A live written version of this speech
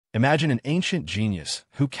Imagine an ancient genius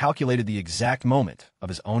who calculated the exact moment of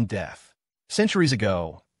his own death. Centuries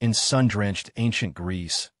ago, in sun-drenched ancient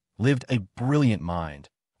Greece, lived a brilliant mind,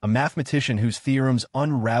 a mathematician whose theorems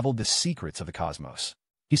unraveled the secrets of the cosmos.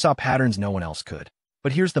 He saw patterns no one else could.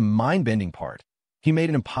 But here's the mind-bending part. He made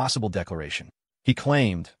an impossible declaration. He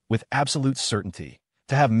claimed, with absolute certainty,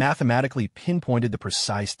 to have mathematically pinpointed the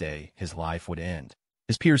precise day his life would end.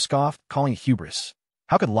 His peers scoffed, calling it hubris.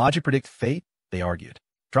 How could logic predict fate? They argued.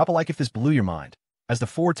 Drop a like if this blew your mind. As the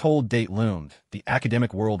foretold date loomed, the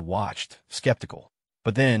academic world watched, skeptical.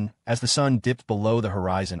 But then, as the sun dipped below the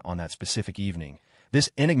horizon on that specific evening, this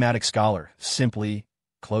enigmatic scholar simply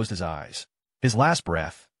closed his eyes. His last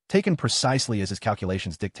breath, taken precisely as his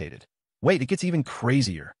calculations dictated. Wait, it gets even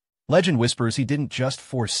crazier. Legend whispers he didn't just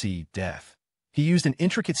foresee death. He used an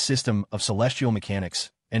intricate system of celestial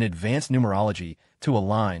mechanics and advanced numerology to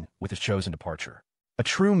align with his chosen departure. A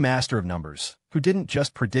true master of numbers, who didn't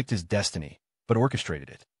just predict his destiny, but orchestrated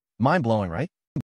it. Mind-blowing, right?